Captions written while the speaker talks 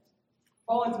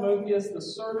Paul and Timotheus, the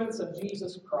servants of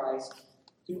Jesus Christ,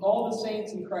 to all the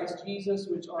saints in Christ Jesus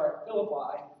which are at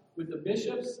Philippi, with the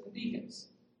bishops and deacons.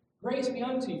 Grace be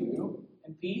unto you,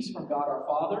 and peace from God our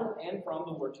Father, and from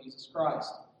the Lord Jesus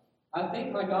Christ. I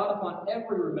thank my God upon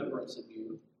every remembrance of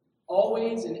you,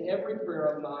 always in every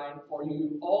prayer of mine, for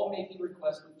you all making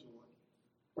request with joy,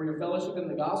 for your fellowship in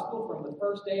the gospel from the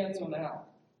first day until now,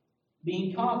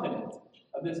 being confident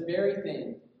of this very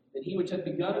thing, that he which hath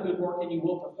begun a good work in you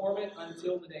will perform it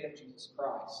until the day of Jesus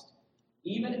Christ.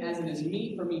 Even as it is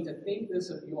meet for me to think this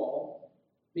of you all,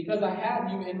 because I have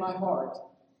you in my heart,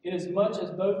 inasmuch as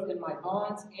both in my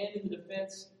bonds and in the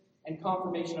defense and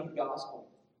confirmation of the gospel,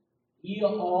 ye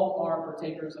all are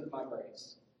partakers of my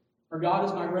grace. For God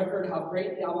is my record, how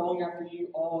greatly I long after you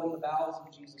all in the bowels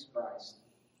of Jesus Christ.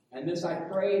 And this I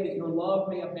pray, that your love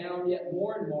may abound yet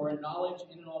more and more in knowledge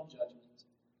and in all judgment,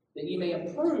 that ye may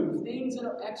approve things that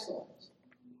are excellent,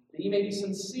 that ye may be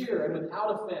sincere and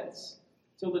without offense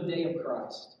till the day of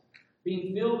Christ,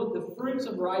 being filled with the fruits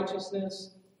of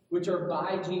righteousness which are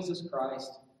by Jesus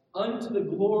Christ, unto the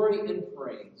glory and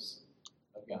praise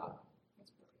of God.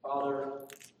 Father,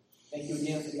 thank you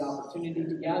again for the opportunity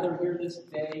to gather here this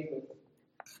day with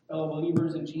fellow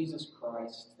believers in Jesus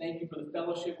Christ. Thank you for the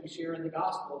fellowship we share in the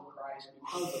gospel of Christ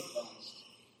because of Christ,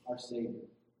 our Savior.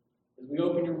 As we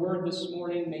open your word this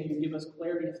morning, may you give us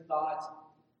clarity of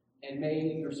thought, and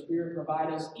may your Spirit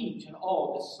provide us each and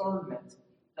all discernment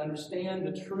to understand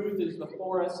the truth that is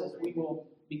before us as we will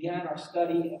begin our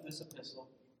study of this epistle.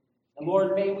 And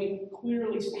Lord, may we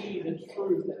clearly see the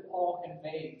truth that Paul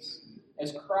conveys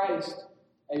as Christ,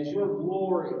 as your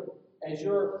glory, as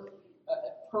your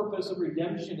purpose of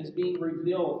redemption is being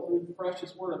revealed through the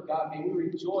precious word of God. May we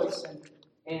rejoice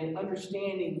in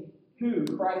understanding who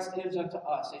Christ is unto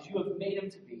us, as you have made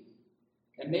him to be.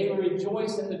 And may we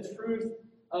rejoice in the truth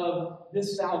of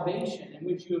this salvation in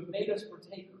which you have made us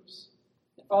partakers.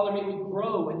 And Father, may we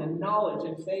grow in the knowledge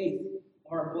and faith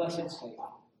of our blessed Savior.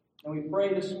 And we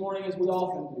pray this morning, as we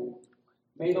often do,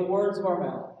 may the words of our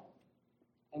mouth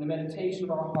and the meditation of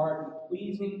our heart be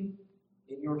pleasing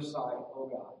in your sight, O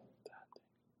God.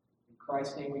 In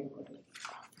Christ's name we pray.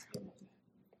 Amen.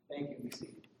 Thank you. Be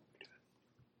seated.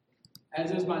 As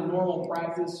is my normal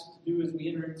practice to do as we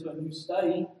enter into a new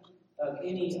study of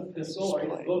any epistle or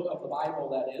any book of the Bible,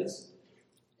 that is,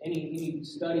 any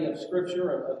study of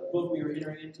Scripture or a book we are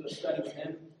entering into a study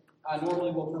within, I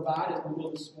normally will provide, as we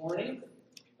will this morning,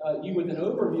 you with an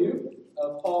overview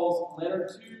of Paul's letter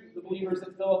to the believers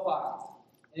at Philippi.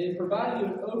 And in providing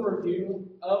you an overview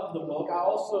of the book, I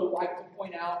also like to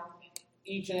point out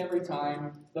each and every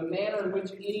time the manner in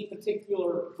which any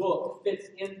particular book fits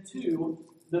into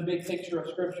the big picture of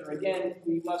Scripture. Again,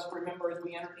 we must remember as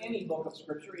we enter any book of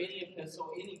Scripture, any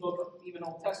epistle, any book of even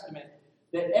Old Testament,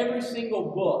 that every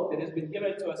single book that has been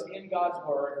given to us in God's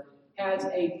Word has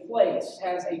a place,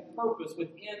 has a purpose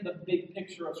within the big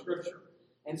picture of Scripture.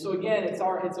 And so again,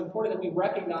 it's important that we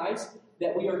recognize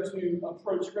that we are to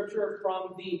approach Scripture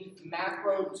from the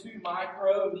macro to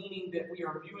micro, meaning that we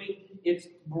are viewing its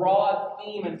broad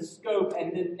theme and scope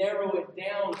and then narrow it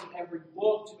down to every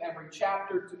book, to every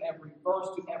chapter, to every verse,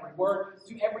 to every word,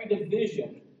 to every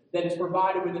division that is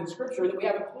provided within Scripture, that we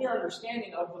have a clear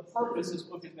understanding of the purpose this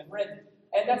book has been written.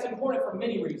 And that's important for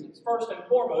many reasons. First and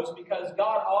foremost, because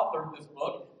God authored this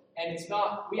book, and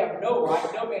we have no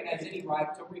man has any right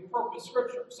to repurpose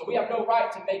Scripture. So we have no right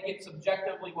to make it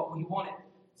subjectively what we want it,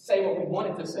 say what we want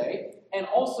it to say. And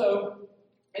also,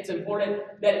 it's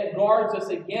important that it guards us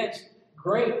against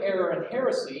great error and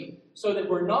heresy, so that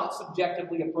we're not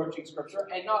subjectively approaching Scripture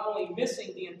and not only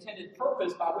missing the intended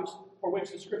purpose for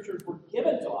which the Scriptures were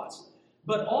given to us,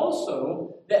 but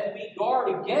also that we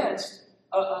guard against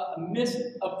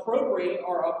misappropriating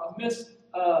or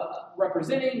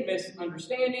misrepresenting,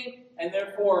 misunderstanding, and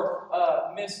therefore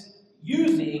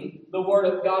misusing the Word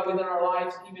of God within our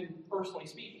lives, even personally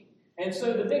speaking. And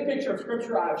so the big picture of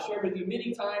Scripture I have shared with you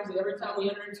many times, and every time we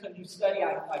enter into a new study,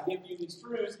 I give you these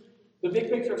truths. The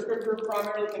big picture of Scripture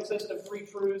primarily consists of three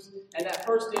truths, and that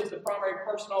first is the primary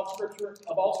person of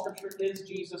all Scripture is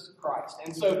Jesus Christ.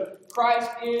 And so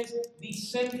Christ is the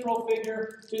central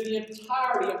figure to the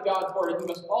entirety of God's Word, and you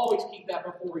must always keep that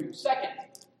before you. Second,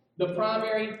 the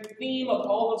primary theme of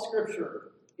all of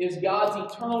Scripture is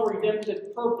God's eternal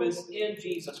redemptive purpose in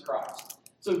Jesus Christ.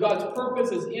 So God's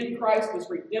purpose is in Christ, this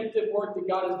redemptive work that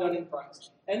God has done in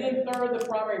Christ. And then third, the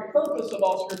primary purpose of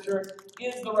all Scripture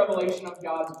is the revelation of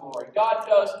God's glory. God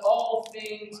does all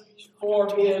things for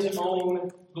His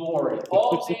own glory.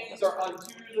 All things are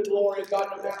unto the glory of God,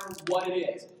 no matter what it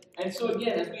is. And so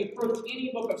again, as we approach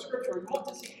any book of Scripture, we want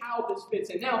to see how this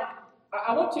fits in. Now,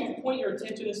 I want to point your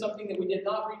attention to something that we did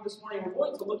not read this morning. We're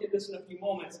going to look at this in a few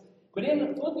moments. But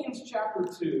in Philippians chapter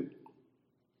 2,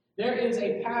 there is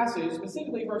a passage,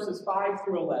 specifically verses 5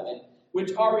 through 11,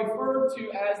 which are referred to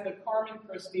as the Carmen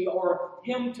Christi, or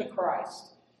Hymn to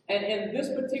Christ. And in this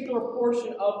particular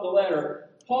portion of the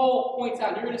letter, Paul points out,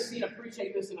 and you're going to see and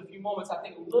appreciate this in a few moments, I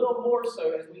think a little more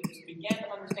so as we begin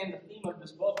to understand the theme of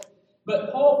this book.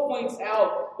 But Paul points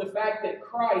out the fact that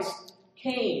Christ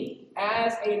came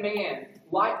as a man,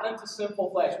 like unto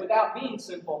sinful flesh. Without being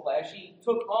sinful flesh, He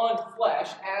took on flesh,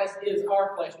 as is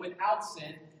our flesh, without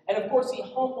sin. And of course, He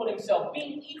humbled Himself,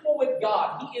 being equal with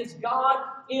God. He is God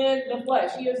in the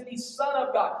flesh. He is the Son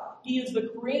of God. He is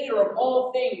the creator of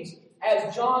all things,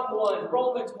 as John 1,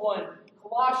 Romans 1,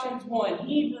 Colossians 1,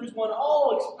 Hebrews 1,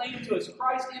 all explain to us.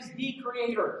 Christ is the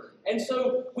creator. And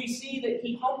so we see that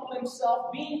He humbled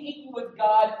Himself, being equal with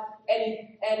God,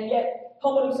 and yet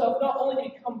humbled Himself not only to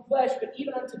become flesh, but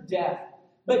even unto death.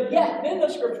 But yet, then the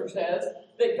Scripture says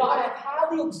that God hath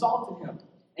highly exalted Him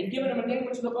and given Him a name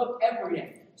which is above every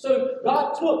name. So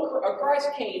Christ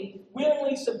came,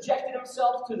 willingly subjected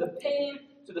Himself to the pain,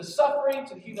 to the suffering,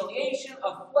 to the humiliation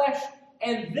of flesh,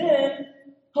 and then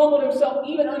humbled Himself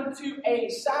even unto a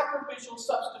sacrificial,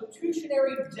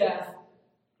 substitutionary death.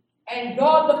 And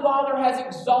God the Father has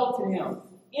exalted Him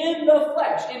in the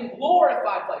flesh, in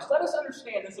glorified flesh. Let us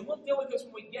understand this, and we'll deal with this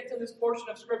when we get to this portion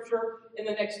of Scripture in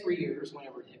the next 3 years,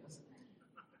 whenever it is.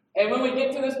 And when we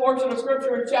get to this portion of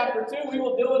Scripture in chapter 2, we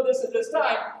will deal with this at this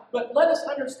time. But let us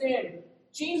understand,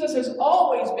 Jesus has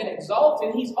always been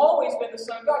exalted. He's always been the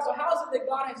Son of God. So how is it that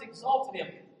God has exalted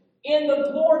Him? In the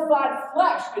glorified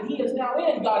flesh that He is now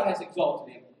in, God has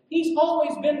exalted Him. He's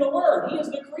always been the Word. He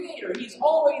is the Creator. He's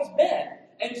always been.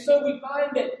 And so we find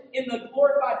that in the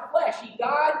glorified flesh, He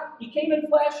died, He came in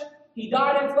flesh, He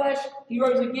died in flesh, He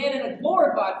rose again in a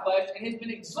glorified flesh, and has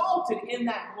been exalted in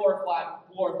that glorified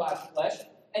flesh,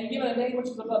 and given a name which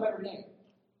is above every name.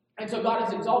 And so God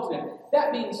has exalted Him.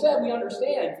 That being said, we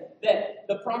understand that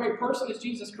the primary person is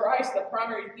Jesus Christ, the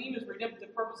primary theme is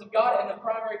redemptive purpose of God, and the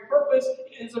primary purpose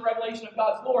is the revelation of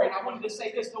God's glory. And I wanted to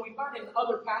say this, though we find it in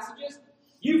other passages,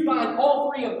 you find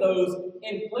all three of those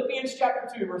in Philippians chapter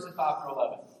 2, verses 5 through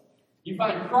 11. You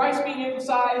find Christ being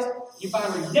emphasized, you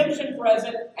find redemption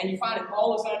present, and you find it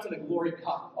all is unto the glory of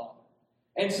God the Father.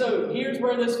 And so here's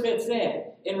where this fits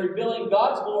in revealing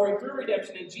God's glory through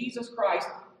redemption in Jesus Christ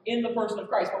in the person of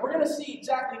Christ. But we're going to see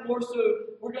exactly more so,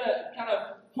 we're going to kind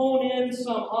of hone in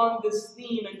some on this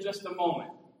theme in just a moment.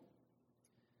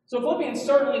 So Philippians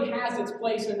certainly has its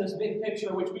place in this big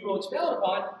picture, which we will expound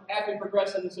upon as we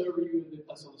progress in this overview of the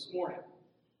epistle this morning.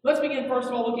 Let's begin first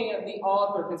of all looking at the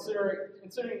author,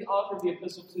 considering the author of the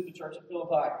epistle to the church of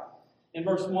Philippi. In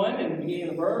verse 1, in the beginning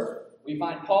of the verse, we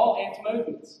find Paul and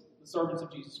Timotheus, the servants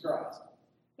of Jesus Christ.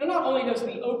 Now not only does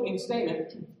the opening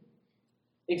statement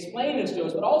explain this to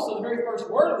us, but also the very first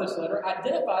word of this letter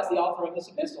identifies the author of this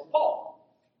epistle, Paul.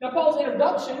 Now Paul's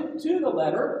introduction to the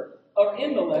letter, or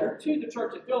in the letter to the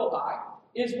church at Philippi,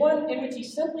 is one in which he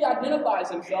simply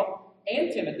identifies himself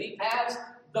and Timothy as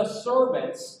the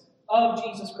servants of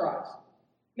Jesus Christ.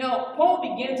 Now, Paul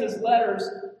begins his letters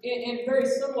in very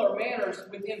similar manners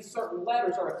within certain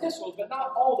letters or epistles, but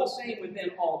not all the same within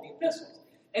all the epistles.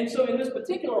 And so in this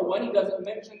particular one, he doesn't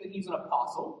mention that he's an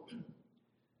apostle.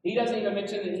 He doesn't even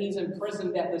mention that he's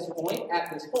imprisoned at this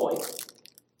point.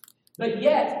 But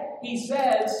yet, he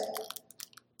says,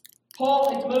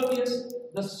 Paul and Timotheus,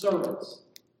 the servants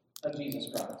of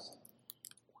Jesus Christ.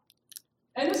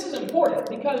 And this is important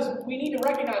because we need to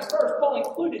recognize first, Paul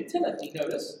included Timothy,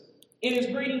 notice, in his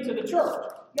greeting to the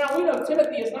church. Now, we know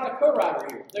Timothy is not a co-writer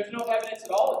here. There's no evidence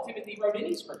at all that Timothy wrote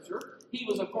any scripture. He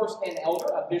was, of course, an elder,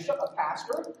 a bishop, a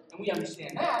pastor, and we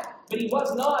understand that. But he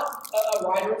was not a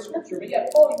writer of scripture. But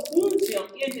yet, Paul includes him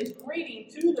in his greeting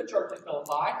to the church at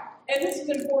Philippi. And this is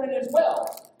important as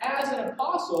well. As an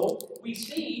apostle, we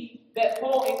see that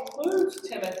Paul includes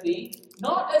Timothy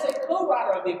not as a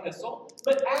co-writer of the epistle,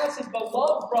 but as his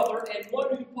beloved brother and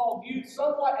one who Paul viewed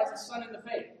somewhat as a son in the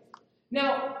faith.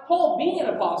 Now, Paul being an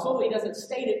apostle, he doesn't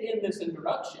state it in this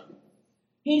introduction,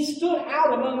 he stood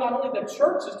out among not only the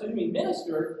churches to whom he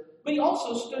ministered, but he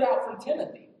also stood out from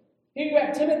Timothy. Here you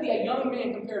have Timothy, a young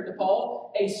man compared to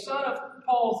Paul, a son of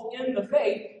Paul's in the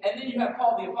faith, and then you have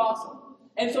Paul the apostle.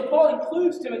 And so Paul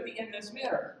includes Timothy in this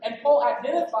manner. And Paul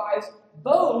identifies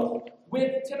both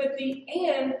with Timothy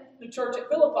and the church at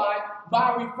Philippi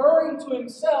by referring to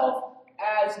himself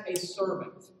as a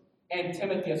servant and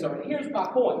Timothy as a servant. Here's my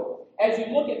point. As you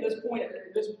look at this point,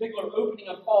 this particular opening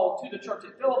of Paul to the church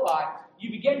at Philippi,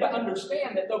 you begin to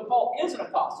understand that though Paul is an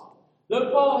apostle, Though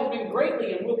Paul has been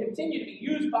greatly and will continue to be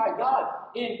used by God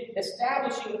in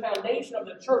establishing the foundation of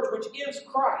the church, which is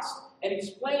Christ, and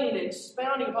explaining and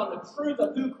expounding upon the truth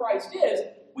of who Christ is,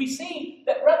 we see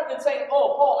that rather than saying,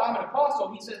 oh, Paul, I'm an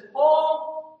apostle, he says,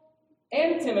 Paul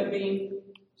and Timothy,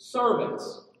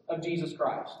 servants of Jesus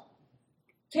Christ.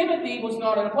 Timothy was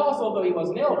not an apostle, though he was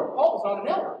an elder. Paul was not an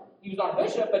elder. He was not a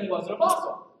bishop, but he was an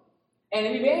apostle and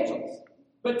an evangelist.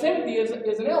 But Timothy is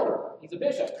an elder. He's a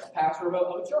bishop, a pastor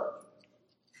of a church.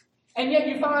 And yet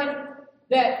you find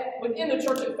that within the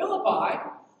church at Philippi,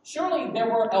 surely there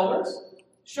were elders,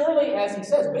 surely, as he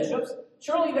says, bishops,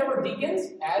 surely there were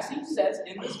deacons, as he says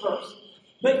in this verse.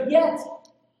 But yet,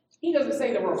 he doesn't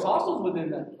say there were apostles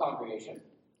within the congregation.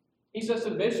 He says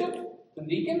the bishop, the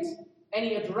deacons, and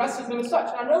he addresses them as such.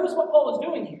 Now notice what Paul is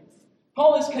doing here.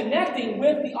 Paul is connecting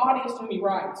with the audience to whom he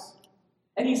writes.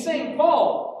 And he's saying,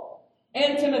 Paul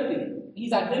and Timothy.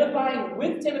 He's identifying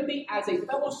with Timothy as a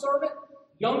fellow servant,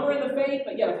 younger in the faith,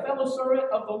 but yet a fellow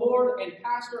servant of the Lord and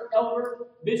pastor, elder,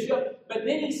 bishop. But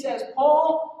then he says,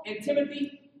 Paul and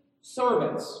Timothy,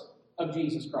 servants of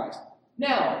Jesus Christ.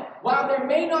 Now, while there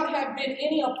may not have been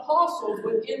any apostles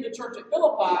within the church at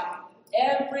Philippi,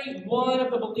 every one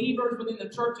of the believers within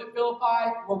the church at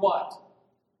Philippi were what?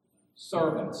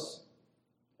 Servants.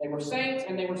 They were saints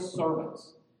and they were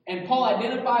servants. And Paul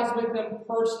identifies with them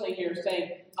personally here,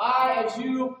 saying, I, as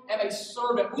you, am a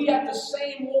servant. We have the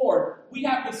same Lord. We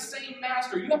have the same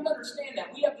master. You have to understand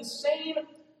that. We have the same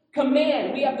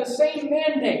command. We have the same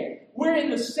mandate. We're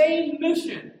in the same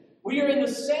mission. We are in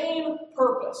the same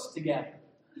purpose together.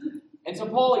 And so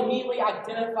Paul immediately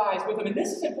identifies with them. And this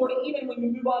is important even when we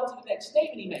move on to the next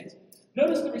statement he makes.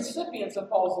 Notice the recipients of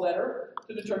Paul's letter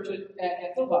to the church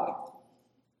at Philippi.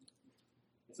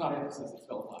 It's not Ephesus, it's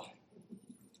Philippi.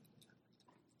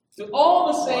 To all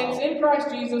the saints in Christ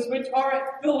Jesus which are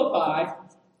at Philippi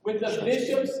with the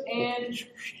bishops and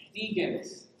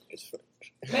deacons.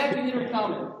 Imagine your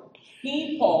comment.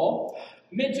 He, Paul,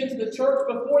 mentions the church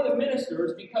before the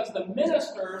ministers because the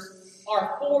ministers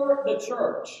are for the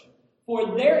church,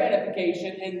 for their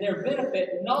edification and their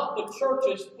benefit, not the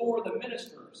churches for the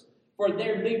ministers, for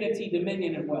their dignity,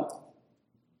 dominion, and wealth.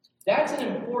 That's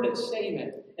an important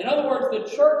statement. In other words,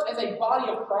 the church as a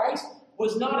body of Christ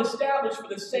was not established for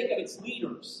the sake of its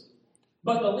leaders,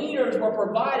 but the leaders were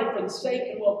provided for the sake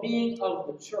and well-being of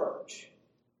the church.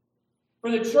 For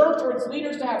the church or its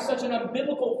leaders to have such an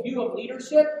unbiblical view of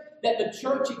leadership that the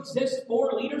church exists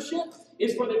for leadership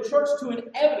is for the church to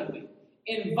inevitably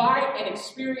invite and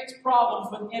experience problems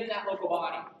within that local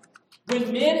body.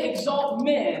 When men exalt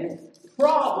men,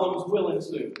 problems will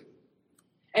ensue.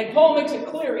 And Paul makes it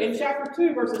clear in chapter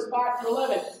 2, verses 5 through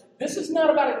 11, this is not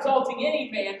about exalting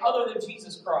any man other than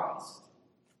Jesus Christ.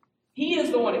 He is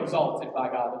the one exalted by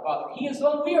God the Father. He is the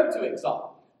one we are to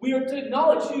exalt. We are to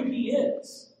acknowledge who He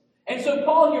is. And so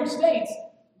Paul here states,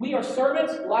 we are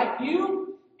servants like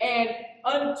you, and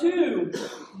unto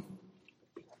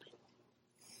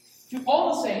to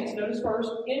all the saints, notice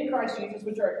first, in Christ Jesus,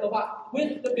 which are at Philippi,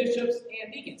 with the bishops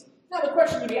and deacons. Now the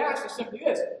question to be asked is simply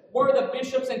this. Were the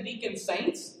bishops and deacons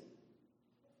saints?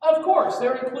 Of course,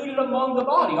 they're included among the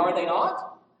body, are they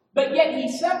not? But yet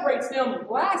he separates them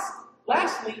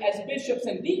lastly as bishops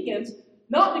and deacons,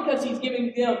 not because he's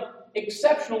giving them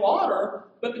exceptional honor,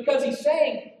 but because he's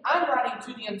saying, I'm writing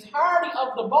to the entirety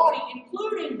of the body,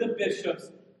 including the bishops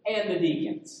and the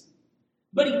deacons.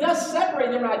 But he does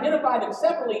separate them and identify them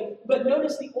separately, but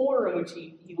notice the order in which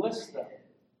he lists them.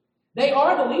 They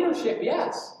are the leadership,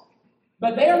 yes,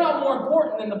 but they are not more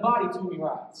important than the body to whom he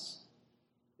writes.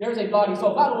 There's a body.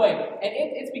 So, by the way, and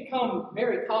it's become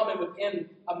very common within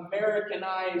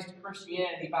Americanized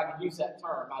Christianity, if I could use that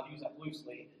term, I'll use that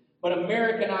loosely, but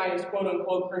Americanized,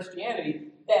 quote-unquote, Christianity,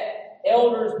 that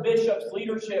elders, bishops,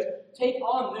 leadership take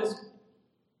on this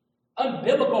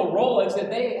unbiblical role as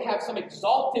that they have some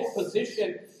exalted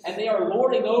position and they are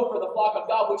lording over the flock of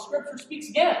God, which Scripture speaks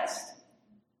against.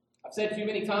 I've said to you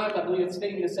many times, I believe it's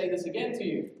fitting to say this again to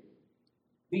you.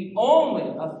 The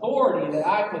only authority that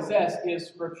I possess is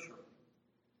Scripture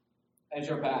as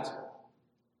your pastor.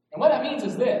 And what that means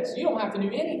is this. You don't have to do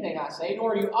anything I say,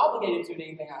 nor are you obligated to do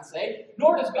anything I say,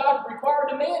 nor does God require or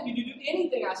demand you to do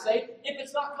anything I say if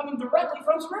it's not coming directly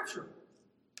from Scripture.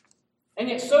 And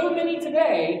yet so many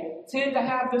today tend to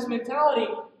have this mentality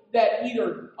that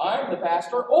either I'm the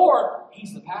pastor or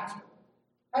he's the pastor.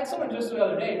 I had someone just the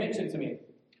other day mention to me.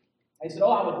 They said,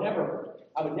 I would never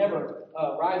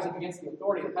rise up against the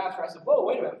authority of the pastor. I said, whoa,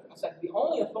 wait a minute. I said, the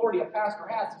only authority a pastor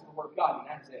has is the Word of God, and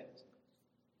that's it.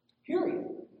 Period.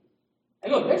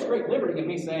 And look, there's great liberty in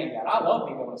me saying that. I love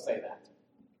being able to say that.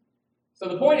 So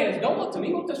the point is, don't look to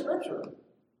me, look to Scripture.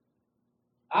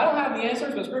 I don't have the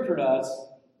answers, but Scripture does.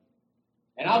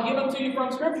 And I'll give them to you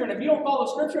from Scripture. And if you don't follow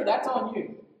Scripture, that's on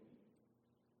you.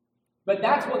 But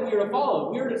that's what we are to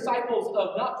follow. We are disciples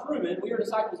of not Truman, we are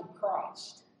disciples of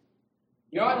Christ.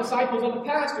 You're not disciples of the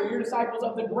pastor, you're disciples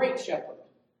of the great shepherd.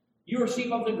 You are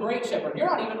sheep of the great shepherd. You're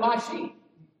not even my sheep.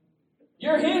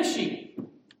 You're his sheep.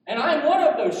 And I'm one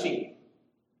of those sheep.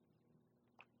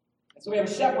 And so we have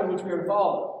a shepherd which we are to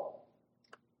follow.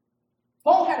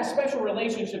 Paul had a special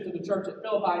relationship to the church at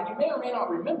Philippi, and you may or may not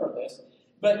remember this,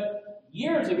 but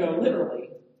years ago, literally,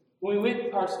 when we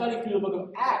went our study through the book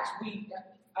of Acts,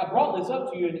 I brought this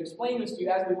up to you and explained this to you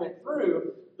as we went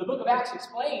through. The book of Acts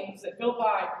explains that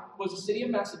Philippi was a city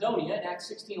of Macedonia in Acts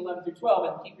 16, 11 through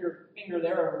 12. And keep your finger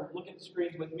there or look at the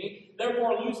screens with me.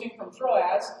 Therefore, loosing from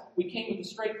Troas, we came with a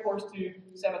straight course to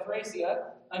Samothracia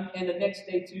and the next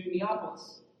day to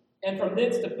Neapolis. And from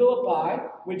thence to Philippi,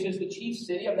 which is the chief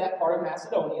city of that part of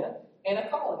Macedonia, and a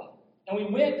colony. And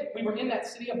we were in that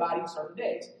city abiding certain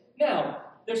days. Now,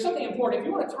 there's something important. If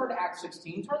you want to turn to Acts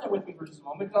 16, turn there with me for just a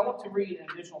moment, because I want to read an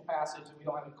additional passage that we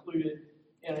don't have included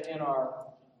in our,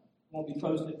 won't be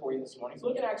posted for you this morning. So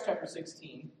look at Acts chapter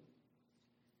 16.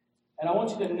 And I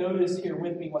want you to notice here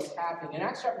with me what's happening. In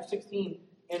Acts chapter 16,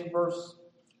 in verse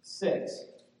 6.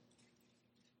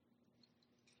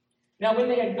 Now, when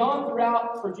they had gone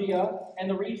throughout Phrygia and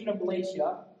the region of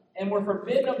Galatia, and were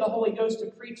forbidden of the Holy Ghost to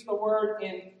preach the word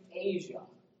in Asia.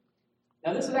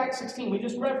 Now, this is Acts 16. We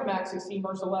just read from Acts 16,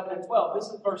 verse 11 and 12. This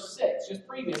is verse 6, just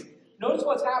previous. Notice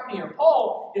what's happening here.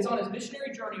 Paul is on his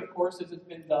missionary journey, of course, as it's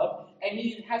been dubbed, and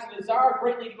he has a desire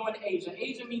greatly to go into Asia.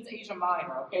 Asia means Asia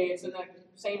Minor, okay? It's in that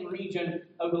same region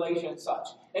of Galatia and such.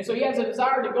 And so he has a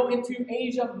desire to go into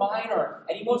Asia Minor,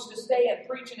 and he wants to stay and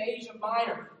preach in Asia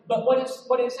Minor. But what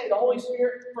did it say? The Holy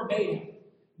Spirit forbade him.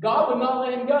 God would not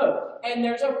let him go. And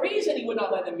there's a reason he would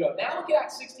not let them go. Now look at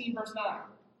Acts 16, verse 9.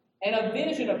 And a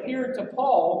vision appeared to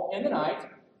Paul in the night.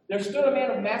 There stood a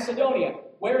man of Macedonia.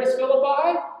 Where is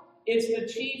Philippi? It's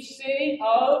the chief city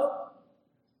of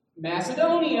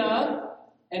Macedonia.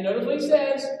 And notice what he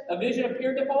says. A vision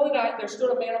appeared to Paul in the night. There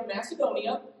stood a man of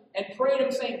Macedonia and prayed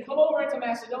him, saying, come over into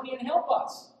Macedonia and help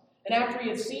us. And after he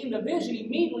had seen the vision,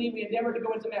 immediately we endeavored to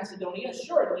go into Macedonia,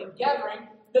 assuredly gathering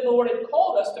that the Lord had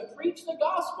called us to preach the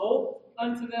gospel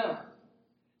unto them.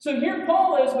 So here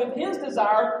Paul is with his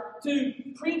desire to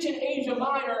preach in Asia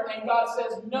Minor, and God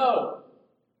says, no,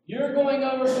 you're going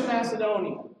over to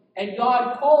Macedonia. And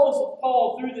God calls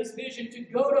Paul through this vision to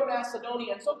go to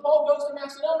Macedonia. And so Paul goes to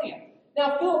Macedonia.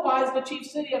 Now Philippi is the chief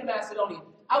city of Macedonia.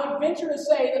 I would venture to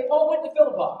say that Paul went to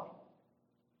Philippi.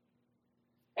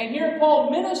 And here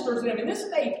Paul ministers to them. And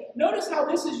notice how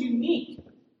this is unique.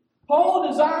 Paul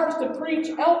desires to preach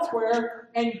elsewhere,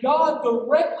 and God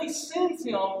directly sends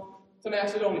him to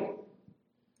Macedonia.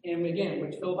 And again,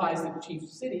 which Philippi is the chief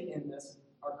city in this,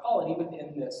 our colony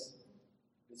within this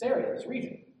area, this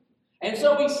region. And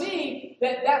so we see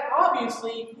that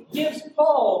obviously gives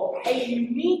Paul a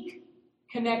unique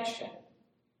connection,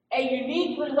 a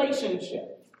unique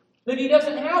relationship that he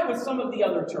doesn't have with some of the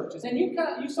other churches. And you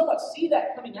somewhat see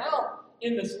that coming out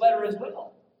in this letter as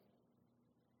well.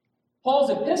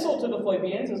 Paul's epistle to the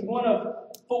Philippians is one of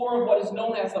 4 of what is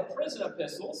known as the prison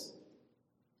epistles.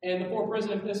 And the 4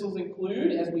 prison epistles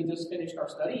include, as we just finished our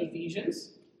study,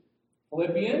 Ephesians,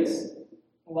 Philippians,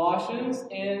 Colossians,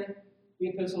 and the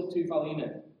epistle to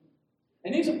Philemon.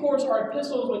 And these, of course, are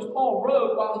epistles which Paul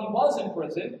wrote while he was in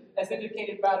prison, as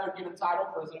indicated by their given title,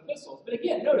 prison epistles. But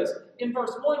again, notice, in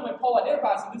verse 1, when Paul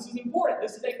identifies them, this is important.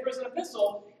 This is a prison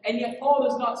epistle, and yet Paul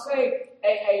does not say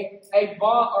a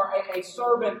bond or a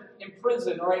servant in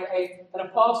prison or an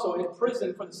apostle in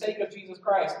prison for the sake of Jesus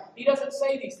Christ. He doesn't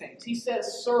say these things. He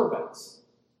says servants.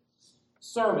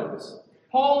 Servants.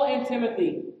 Paul and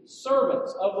Timothy,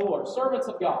 servants of the Lord, servants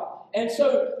of God. And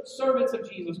so, servants of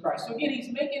Jesus Christ. So again,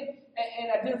 he's making an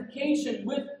identification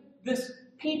with this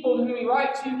people to whom he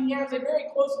writes to. He has a very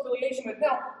close affiliation with.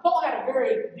 Now, Paul had a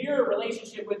very dear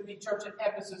relationship with the church at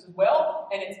Ephesus as well,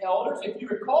 and its elders. If you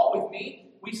recall with me,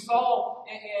 we saw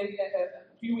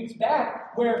a few weeks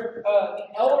back where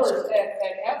the elders at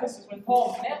Ephesus, when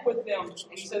Paul met with them,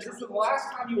 and he says, this is the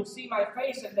last time you will see my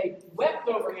face, and they wept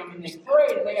over him, and they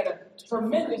prayed, and they had a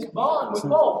tremendous bond with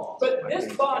Paul. But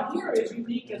this bond here is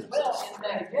unique as well, in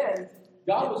that, again,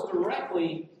 God was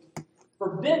directly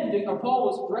forbidden, or Paul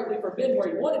was directly forbidden where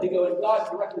he wanted to go, and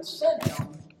God directly sent him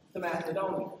to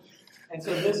Macedonia. And so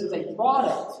this is a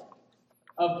product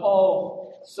of Paul's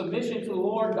submission to the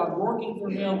Lord, God working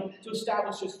through him to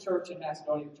establish his church in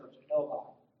Macedonia, the church at Philippi.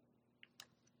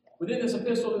 Within this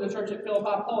epistle to the church at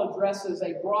Philippi, Paul addresses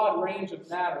a broad range of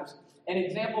matters, and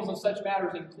examples of such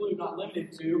matters include, not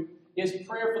limited to, his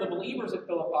prayer for the believers at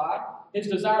Philippi, his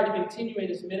desire to continue in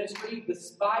his ministry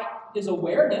despite his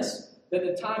awareness that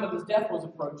the time of his death was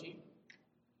approaching,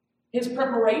 his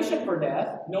preparation for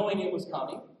death, knowing it was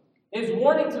coming, his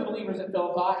warning to the believers at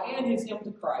Philippi, and his hymn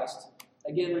to Christ,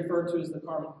 again referred to as the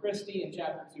Carmen Christi in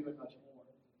chapter 2 and much more.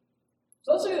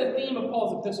 So let's look at the theme of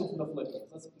Paul's epistle to the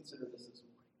Philippians. Let's consider this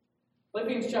morning.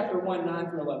 Philippians chapter 1, 9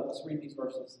 through 11. Let's read these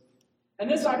verses. And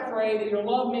this I pray, that your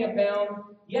love may abound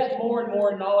yet more and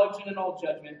more in knowledge and in all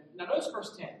judgment. Now notice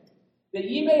verse 10. That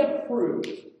ye may approve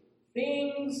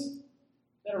things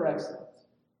that are excellent.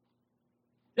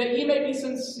 That ye may be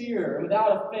sincere and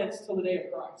without offense till the day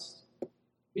of Christ,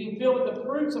 being filled with the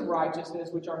fruits of righteousness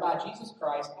which are by Jesus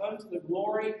Christ, unto the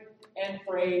glory and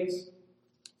praise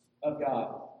of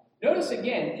God. Notice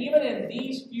again, even in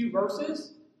these few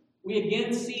verses, we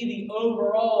again see the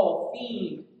overall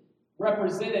theme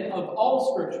represented of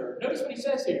all Scripture. Notice what he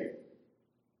says here.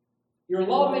 Your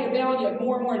love may abound yet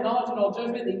more and more in knowledge and all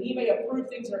judgment, that ye may approve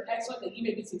things that are excellent, that ye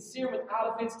may be sincere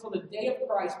without offense till the day of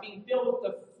Christ, being filled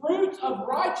with the fruit of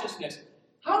righteousness.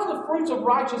 How do the fruits of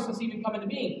righteousness even come into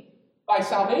being? By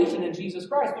salvation in Jesus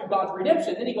Christ, through God's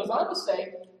redemption. Then he goes on to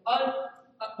say,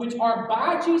 which are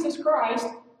by Jesus Christ,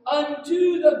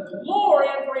 unto the glory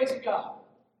and praise of God.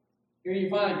 Here you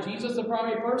find Jesus, the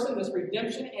primary person, this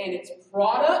redemption and its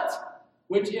product,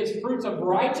 which is fruits of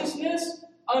righteousness,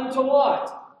 unto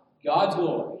what? God's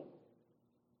glory.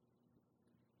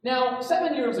 Now,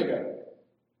 7 years ago,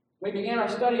 we began our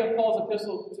study of Paul's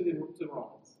epistle to the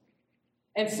Romans.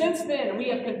 And since then, we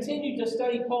have continued to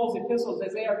study Paul's epistles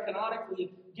as they are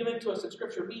canonically given to us in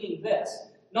Scripture, meaning this.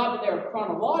 Not that they are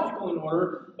chronological in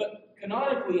order, but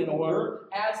canonically in order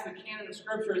as the canon of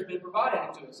Scripture has been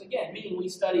provided to us. Again, meaning we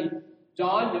studied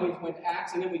John, then we went to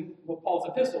Acts, and then Paul's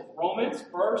epistles. Romans,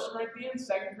 1 Corinthians,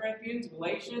 2 Corinthians,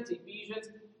 Galatians, Ephesians,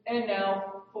 and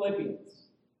now Philippians.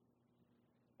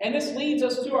 And this leads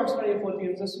us to our study of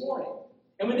Philippians this morning.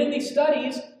 And within these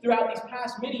studies, throughout these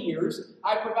past many years,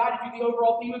 I provided you the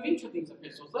overall theme of each of these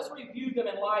epistles. Let's review them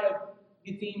in light of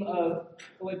the theme of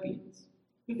Philippians.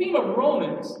 The theme of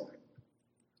Romans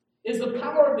is the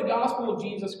power of the gospel of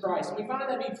Jesus Christ. And we find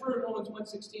that to be true in Romans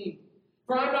 1:16.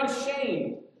 For I am not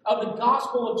ashamed of the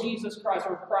gospel of Jesus Christ,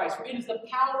 or Christ, for it is the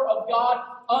power of God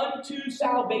unto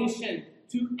salvation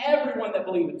to everyone that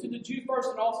believeth, to the Jew first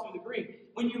and also to the Greek.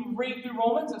 When you read through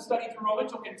Romans and study through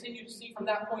Romans, you'll continue to see from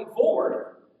that point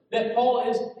forward that Paul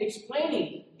is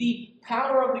explaining the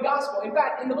power of the gospel. In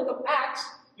fact, in the book of Acts,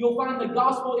 you'll find the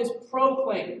gospel is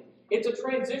proclaimed. It's a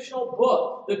transitional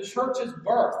book, the church's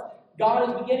birth. God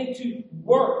is beginning to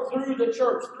work through the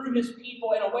church, through his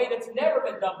people in a way that's never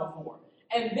been done before.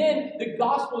 And then the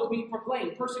gospel is being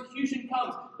proclaimed. Persecution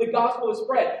comes. The gospel is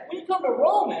spread. When you come to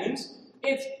Romans,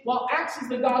 it's, while Acts is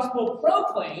the gospel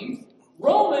proclaimed,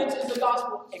 Romans is the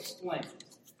gospel explained.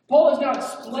 Paul is now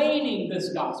explaining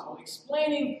this gospel,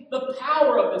 explaining the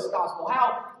power of this gospel,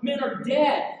 how men are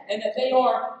dead and that they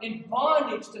are in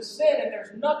bondage to sin and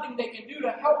there's nothing they can do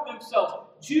to help themselves,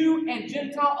 Jew and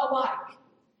Gentile alike.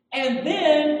 And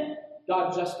then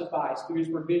God justifies through his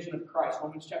provision of Christ,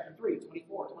 Romans chapter 3,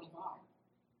 24, 25.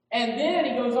 And then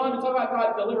he goes on to talk about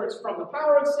God's deliverance from the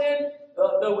power of sin.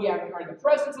 Though we are in the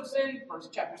presence of sin,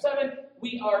 chapter 7,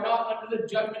 we are not under the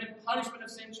judgment and punishment of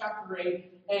sin, chapter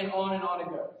 8, and on it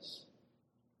goes.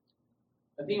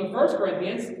 The theme of 1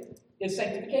 Corinthians is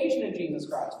sanctification in Jesus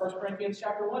Christ. 1 Corinthians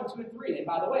chapter 1, 2, and 3. And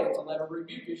by the way, it's a letter of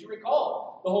rebuke. As you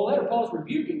recall, the whole letter, Paul is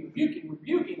rebuking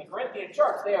the Corinthian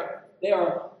church. They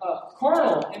are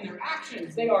carnal in their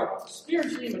actions. They are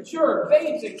spiritually immature,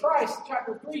 babes in Christ.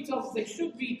 Chapter 3 tells us they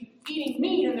should be eating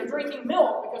meat and they're drinking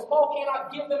milk because Paul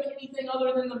cannot give them anything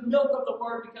other than the milk of the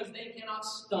word because they cannot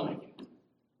stomach it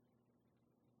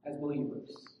as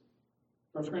believers.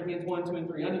 1 Corinthians 1, 2, and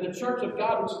 3. Unto the church of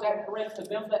God which is at Corinth, to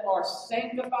them that are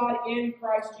sanctified in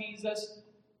Christ Jesus,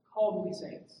 called to be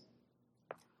saints.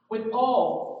 With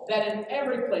all that in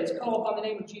every place call upon the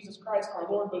name of Jesus Christ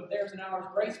our Lord, both theirs and ours,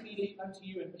 grace be unto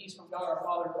you and peace from God our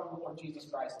Father and from the Lord Jesus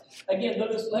Christ. Again, though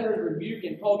this letter is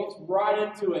rebuking, Paul gets right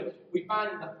into it. We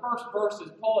find in the first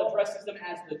verses, Paul addresses them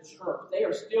as the church. They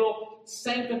are still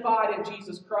sanctified in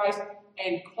Jesus Christ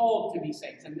and called to be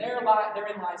saints. And therein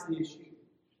lies the issue.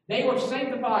 They were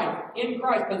sanctified in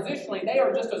Christ positionally. They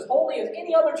are just as holy as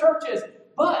any other churches,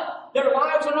 but their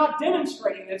lives are not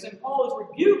demonstrating this. And Paul is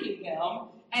rebuking them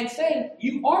and saying,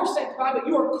 you are sanctified, but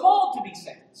you are called to be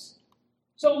saints.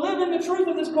 So live in the truth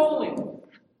of this calling.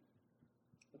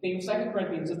 The theme of 2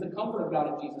 Corinthians is the comfort of God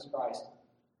in Jesus Christ.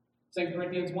 2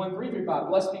 Corinthians 1, 3-5.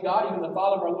 Blessed be God, even the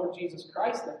Father of our Lord Jesus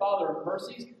Christ, the Father of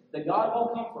mercies, the God of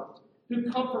all comfort, who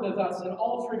comforteth us in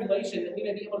all tribulation, that we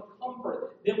may be able to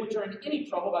comfort them which are in any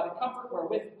trouble by the comfort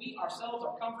wherewith we ourselves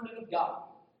are comforted of God.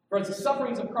 For as the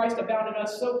sufferings of Christ abounded in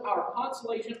us, so our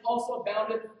consolation also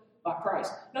abounded by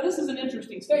Christ. Now this is an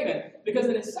interesting statement, because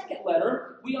in his second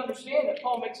letter, we understand that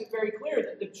Paul makes it very clear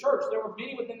that the church, there were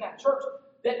many within that church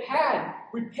that had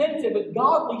repented with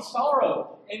godly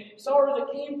sorrow, and sorrow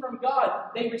that came from God.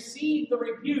 They received the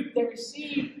rebuke, they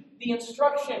received the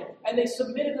instruction, and they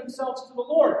submitted themselves to the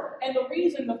Lord. And the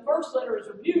reason the first letter is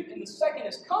rebuke and the second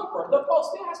is comfort, though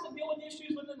Paul still has to deal with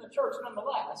issues within the church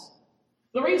nonetheless.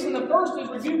 The reason the first is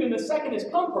rebuke and the second is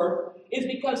comfort is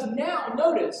because now,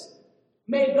 notice,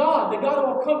 may God, the God of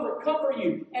all comfort, comfort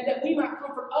you, and that we might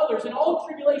comfort others in all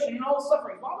tribulation and all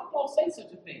suffering. Why would Paul say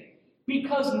such a thing?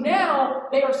 Because now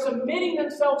they are submitting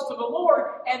themselves to the Lord,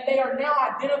 and they are now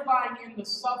identifying in the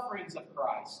sufferings of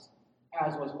Christ,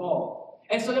 as was Paul.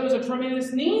 And so there was a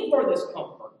tremendous need for this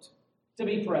comfort to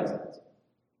be present.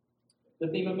 The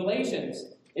theme of Galatians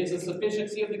is the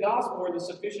sufficiency of the gospel, or the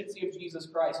sufficiency of Jesus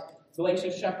Christ.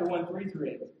 Galatians chapter 1,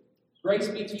 3-8. Grace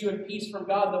be to you and peace from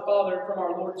God the Father and from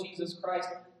our Lord Jesus Christ,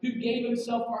 who gave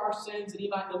himself for our sins, that he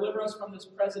might deliver us from this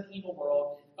present evil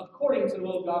world, according to the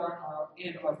will of God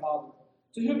and our Father.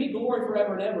 To whom be glory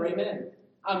forever and ever. Amen.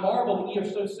 I marvel that ye are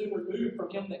so soon removed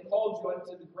from him that called you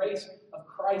unto the grace of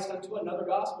Christ unto another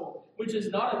gospel, which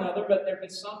is not another, but there be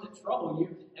some that trouble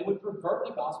you, and would pervert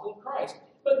the gospel of Christ.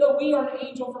 But though we are an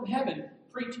angel from heaven,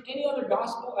 preach any other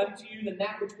gospel unto you than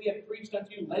that which we have preached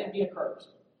unto you, let him be accursed.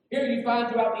 Here you find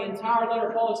throughout the entire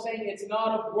letter, Paul is saying it's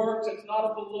not of works, it's not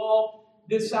of the law.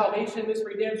 This salvation, this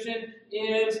redemption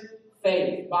is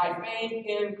faith, by faith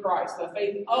in Christ, the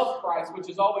faith of Christ, which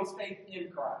is always faith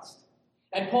in Christ.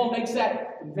 And Paul makes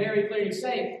that very clear. He's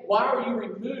saying, why are you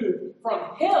removed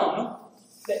from him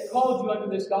that called you unto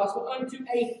this gospel, unto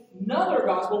another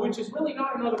gospel, which is really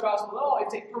not another gospel at all,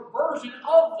 it's a perversion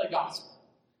of the gospel.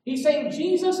 He's saying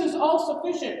Jesus is all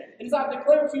sufficient. And as I've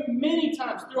declared to you many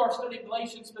times through our study of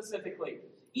Galatians specifically,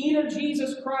 either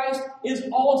Jesus Christ is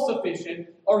all sufficient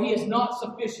or he is not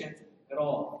sufficient at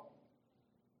all.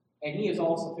 And he is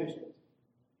all sufficient.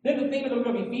 Then the theme of the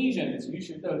book of Ephesians, you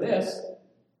should know this,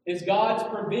 is God's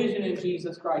provision in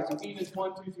Jesus Christ. Ephesians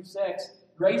 1, 2-6.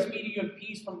 Grace be to you and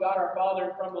peace from God our Father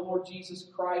and from the Lord Jesus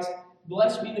Christ.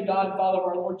 Blessed be the God and Father of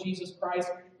our Lord Jesus Christ,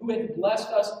 who hath blessed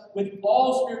us with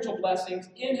all spiritual blessings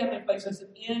in heavenly places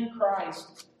in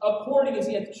Christ, according as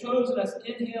he hath chosen us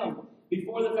in him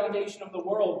before the foundation of the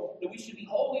world, that we should be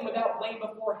holy and without blame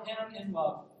before him in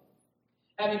love,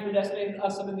 having predestinated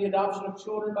us unto the adoption of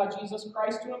children by Jesus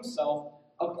Christ to himself,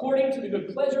 according to the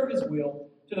good pleasure of his will,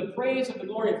 to the praise of the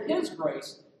glory of his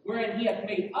grace, wherein he hath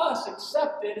made us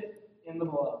accepted in the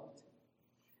beloved.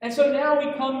 And so now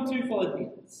we come to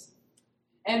Philippians.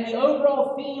 And the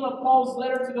overall theme of Paul's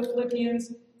letter to the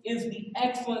Philippians is the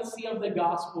excellency of the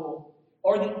gospel,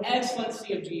 or the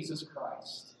excellency of Jesus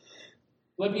Christ.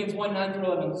 Philippians 1,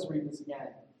 9-11, let's read this again.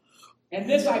 And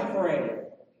this I pray,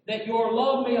 that your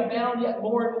love may abound yet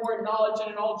more and more in knowledge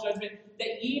and in all judgment,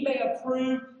 that ye may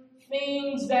approve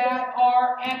things that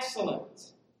are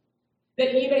excellent,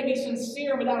 that ye may be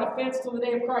sincere without offense till the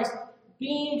day of Christ,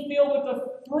 being filled with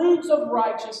the fruits of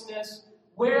righteousness,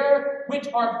 which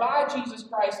are by Jesus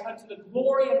Christ unto the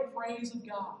glory and praise of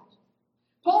God.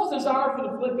 Paul's desire for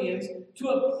the Philippians to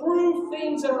approve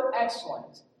things that are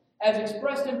excellent, as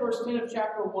expressed in verse 10 of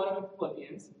chapter 1 of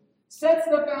Philippians, sets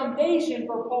the foundation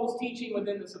for Paul's teaching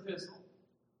within this epistle.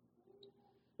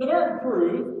 The verb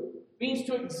approve means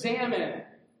to examine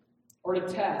or to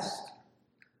test.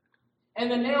 And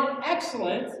the noun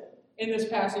excellent in this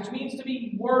passage means to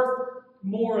be worth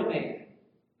more than.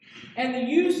 And the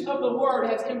use of the word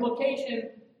has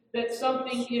implication that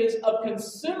something is of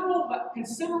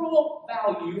considerable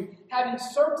value, having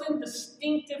certain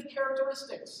distinctive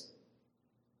characteristics.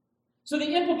 So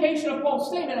the implication of Paul's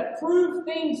statement, approve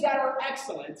things that are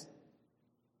excellent,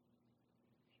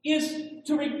 is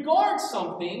to regard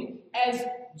something as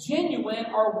genuine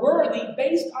or worthy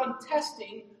based on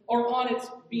testing or on it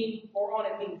being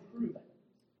proven.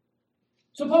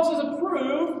 So Paul says,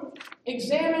 approve,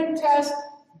 examine, test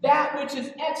that which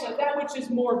is excellent, that which is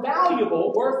more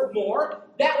valuable, worth more,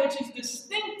 that which is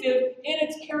distinctive in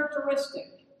its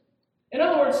characteristic. In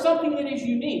other words, something that is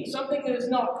unique, something that is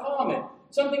not common,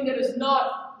 something that is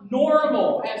not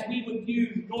normal as we would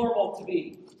view normal to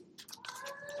be.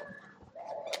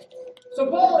 So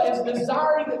Paul is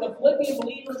desiring that the Philippian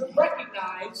believers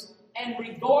recognize and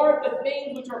regard the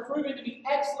things which are proven to be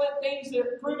excellent, things that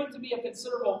are proven to be of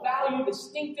considerable value,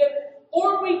 distinctive,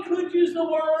 or we could use the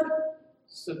word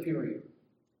superior.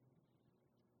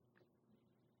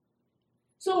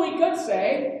 So we could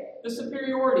say the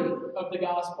superiority of the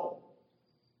gospel.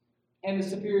 and the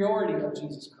superiority of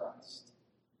Jesus Christ.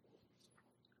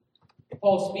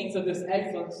 Paul speaks of this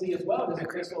excellency as well in his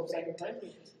epistle of 2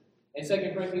 Corinthians. In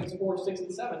 2 Corinthians 4, 6,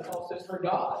 and 7, Paul says, "For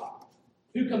God,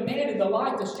 who commanded the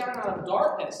light to shine out of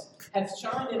darkness, hath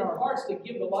shined in our hearts to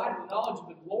give the light of the knowledge of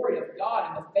the glory of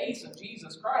God in the face of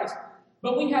Jesus Christ.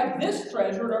 But we have this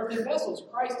treasure in earthen vessels,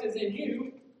 Christ is in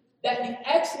you, that the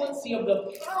excellency of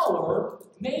the power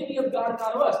may be of God and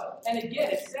not of us." And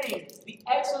again, it's saying the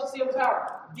excellency of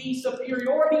power, the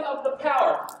superiority of the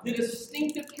power, the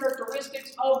distinctive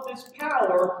characteristics of this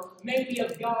power may be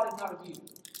of God and not of you.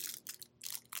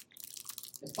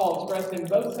 As Paul expressed in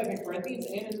both 2 Corinthians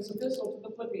and in his epistle to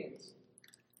the Philippians.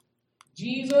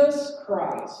 Jesus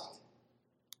Christ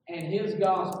and his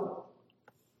gospel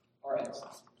are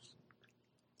excellent.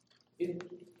 It's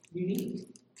unique,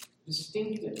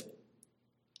 distinctive.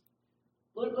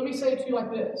 Let me say it to you like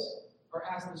this, or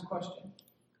ask this question.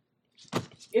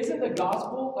 Isn't the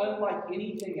gospel unlike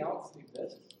anything else that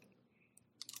exists?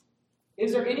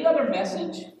 Is there any other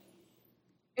message?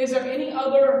 Is there any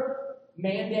other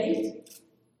mandate?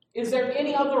 Is there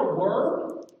any other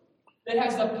word that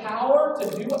has the power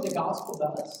to do what the gospel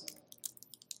does?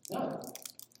 No.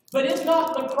 But is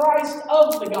not the Christ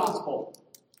of the gospel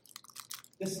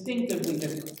distinctively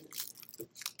different?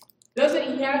 Doesn't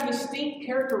he have distinct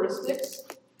characteristics?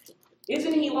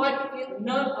 Isn't he like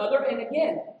none other? And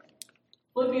again,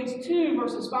 Philippians 2,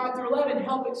 verses 5 through 11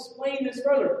 help explain this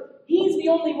further. He's the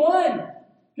only one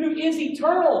who is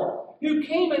eternal, who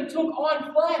came and took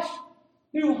on flesh,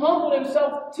 who humbled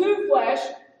himself to flesh,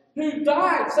 who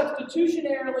died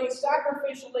substitutionarily,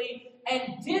 sacrificially,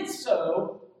 and did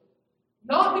so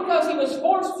not because he was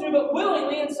forced to, but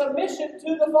willingly in submission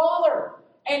to the Father.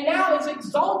 And now is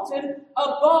exalted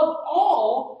above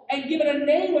all and given a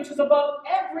name which is above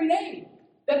every name.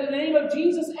 That in the name of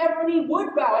Jesus every knee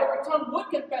would bow, every tongue would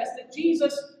confess that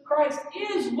Jesus Christ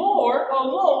is Lord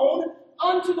alone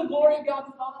unto the glory of God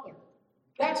the Father.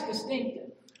 That's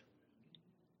distinctive.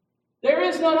 There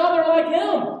is none other like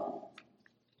him.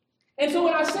 And so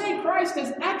when I say Christ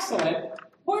is excellent,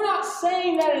 we're not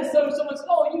saying that as though someone says,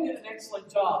 "Oh, you did an excellent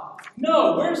job."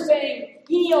 No, we're saying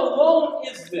he alone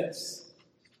is this.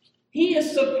 He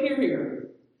is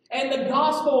superior. And the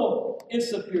gospel is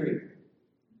superior.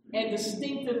 And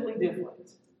distinctively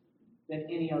different than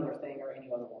any other thing or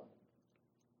any other one.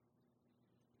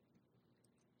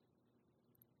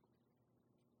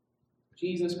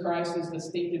 Jesus Christ is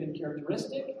distinctive and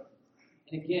characteristic.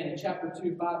 And again, in chapter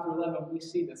 2, 5 through 11, we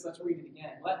see this. Let's read it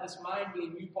again. "Let this mind be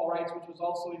in you," Paul writes, "which was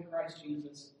also in Christ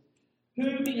Jesus,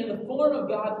 who, being in the form of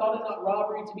God, thought it not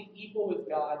robbery to be equal with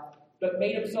God, but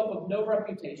made himself of no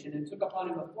reputation, and took upon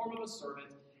him the form of a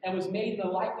servant, and was made in the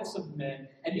likeness of men.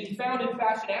 And being found in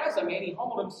fashion as a man, he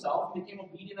humbled himself, and became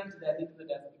obedient unto death, even the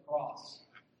death of the cross.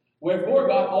 Wherefore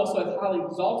God also hath highly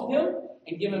exalted him,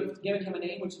 and given him a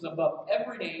name which is above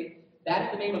every name,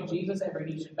 that in the name of Jesus every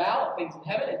knee should bow, things in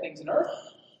heaven and things in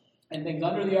earth, and things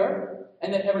under the earth,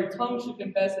 and that every tongue should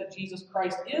confess that Jesus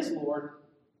Christ is Lord,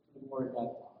 to the glory of God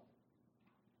the Father."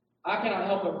 I cannot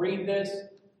help but read this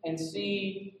and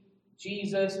see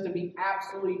Jesus to be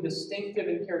absolutely distinctive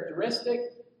in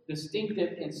characteristic,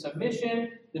 distinctive in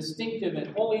submission, distinctive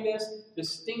in holiness,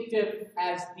 distinctive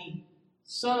as the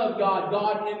Son of God,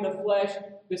 God in the flesh,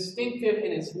 distinctive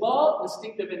in his love,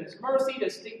 distinctive in his mercy,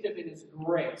 distinctive in his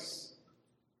grace.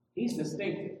 He's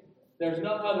distinctive. There's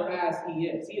none other as he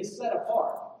is. He is set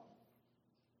apart.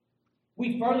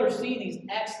 We further see these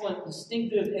excellent,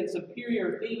 distinctive, and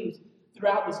superior themes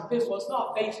throughout this epistle. It's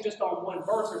not based just on one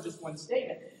verse or just one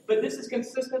statement, but this is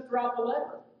consistent throughout the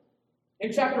letter.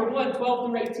 In chapter 1, 12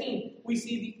 through 18, we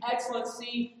see the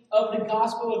excellency of the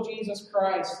gospel of Jesus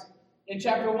Christ. In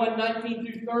chapter 1, 19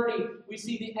 through 30, we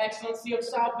see the excellency of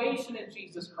salvation in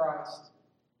Jesus Christ.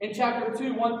 In chapter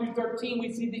 2, 1 through 13,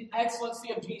 we see the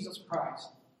excellency of Jesus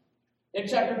Christ. In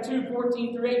chapter 2,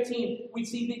 14 through 18, we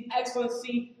see the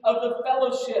excellency of the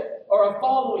fellowship or of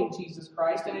following Jesus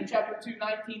Christ. And in chapter 2,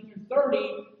 19 through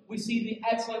 30, we see the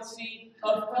excellency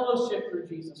of fellowship through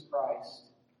Jesus Christ.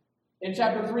 In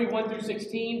chapter 3, 1 through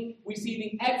 16, we see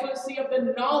the excellency of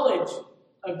the knowledge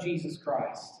of Jesus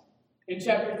Christ. In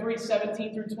chapter 3,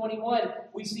 17 through 21,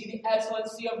 we see the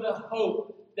excellency of the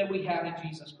hope that we have in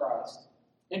Jesus Christ.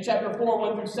 In chapter 4,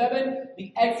 1 through 7,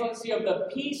 the excellency of the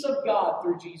peace of God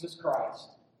through Jesus Christ.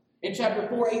 In chapter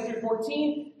 4, 8 through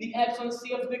 14, the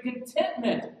excellency of the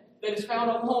contentment that is found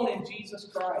alone in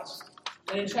Jesus Christ.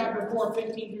 And in chapter 4,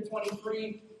 15 through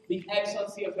 23, the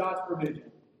excellency of God's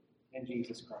provision in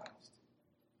Jesus Christ.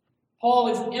 Paul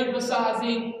is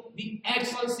emphasizing the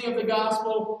excellency of the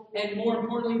gospel and, more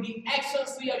importantly, the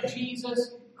excellency of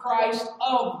Jesus Christ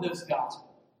of this gospel.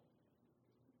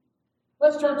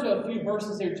 Let's turn to a few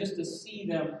verses here just to see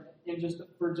them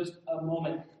for just a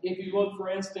moment. If you look, for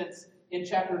instance, in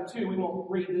chapter 2, we won't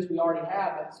read this, we already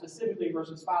have, but specifically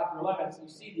verses 5 through 11, so you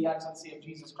see the excellency of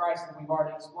Jesus Christ, and we've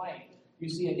already explained. You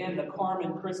see again the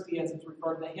Carmen Christi, as it's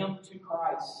referred, the hymn to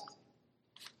Christ.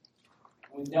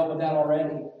 We've dealt with that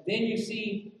already. Then you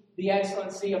see the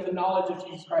excellency of the knowledge of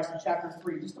Jesus Christ in chapter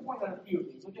 3. Just to point out a few of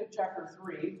these. Look at chapter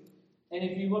 3. And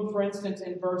if you look, for instance,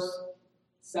 in verse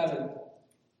 7.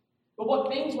 But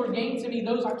what things were gained to me,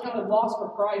 those I counted lost for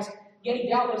Christ. Yea,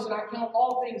 doubtless, and I count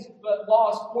all things but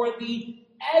lost for the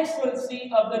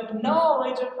excellency of the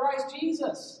knowledge of Christ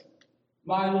Jesus,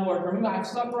 my Lord, for whom I have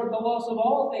suffered the loss of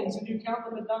all things, and do count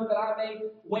them as dung, that I may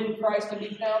win Christ and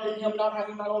be found in him, not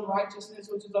having my own righteousness,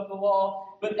 which is of the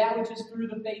law, but that which is through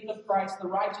the faith of Christ, the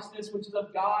righteousness which is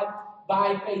of God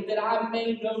by faith, that I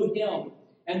may know him,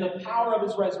 and the power of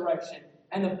his resurrection,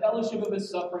 and the fellowship of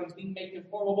his sufferings, being made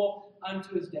conformable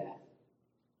unto his death.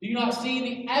 Do you not see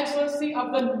the excellency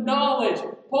of the knowledge?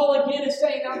 Paul again is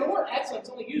saying, now the word excellence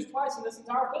is only used twice in this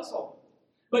entire epistle.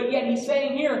 But yet he's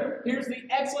saying here's the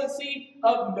excellency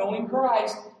of knowing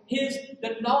Christ.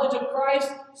 The knowledge of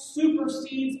Christ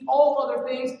supersedes all other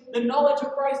things. The knowledge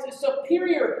of Christ is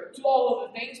superior to all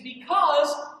other things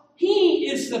because he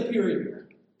is superior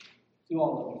to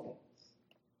all other things.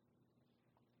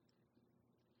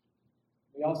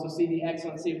 We also see the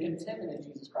excellency of contentment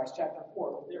in Jesus Christ. Chapter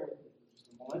 4. There with me for just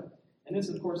a moment. And this,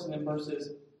 of course, is in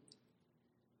verses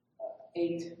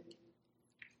 8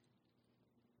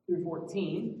 through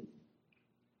 14.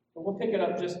 But we'll pick it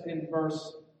up just in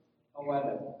verse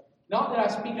 11. Not that I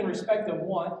speak in respect of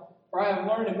one, for I have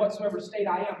learned in whatsoever state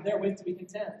I am therewith to be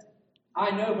content.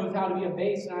 I know both how to be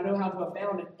abased, and I know how to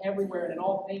abound in everywhere and in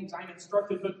all things. I am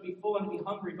instructed both to be full and to be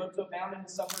hungry, both to abound and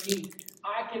to suffer need.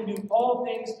 I can do all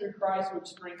things through Christ which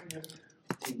strengtheneth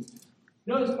me.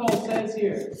 Notice Paul says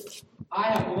here, I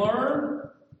have learned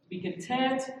to be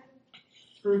content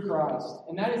through Christ.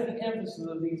 And that is the emphasis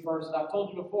of these verses. I've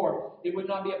told you before, it would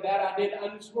not be a bad idea to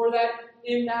underscore that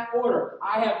in that order.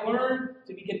 I have learned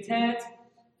to be content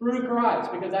through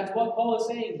Christ, because that's what Paul is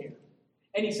saying here.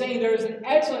 And he's saying there is an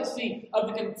excellency of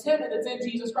the contentment that's in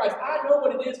Jesus Christ. I know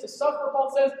what it is to suffer, Paul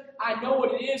says. I know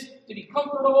what it is to be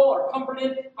comfortable or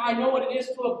comforted. I know what it is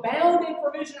to abound in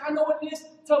provision. I know what it is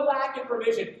to lack in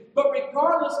provision. But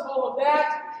regardless of all of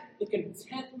that, the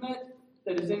contentment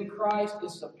that is in Christ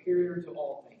is superior to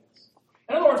all things.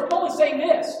 In other words, Paul is saying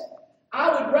this: I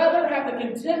would rather have the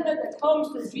contentment that comes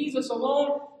through Jesus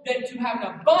alone than to have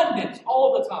an abundance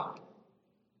all the time.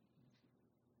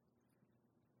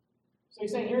 So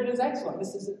he's saying here it is excellent.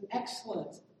 This is an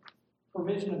excellent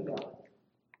provision of God.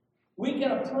 We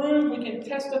can approve, we can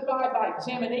testify by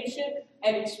examination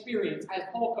and experience, as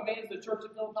Paul commands the church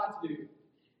of Philippi to do,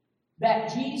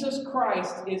 that Jesus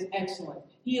Christ is excellent.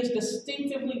 He is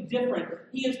distinctively different.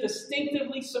 He is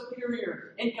distinctively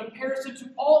superior in comparison to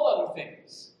all other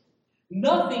things.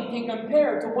 Nothing can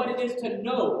compare to what it is to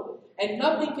know, and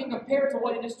nothing can compare to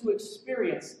what it is to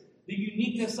experience the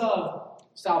uniqueness of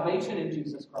salvation in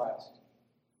Jesus Christ,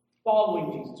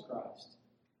 following Jesus Christ,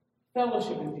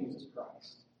 fellowship in Jesus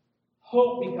Christ,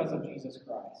 hope because of Jesus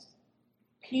Christ,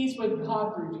 peace with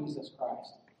God through Jesus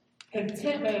Christ,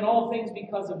 contentment in all things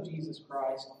because of Jesus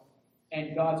Christ,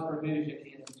 and God's provision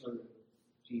in and through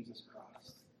Jesus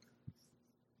Christ.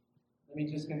 Let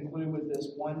me just conclude with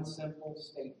this one simple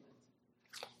statement.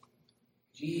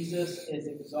 Jesus is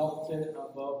exalted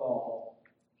above all.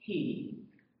 He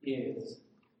is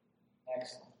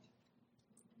excellent.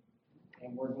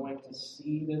 And we're going to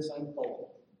see this unfold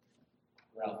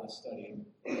throughout this study.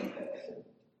 Let's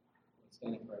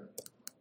stand in prayer.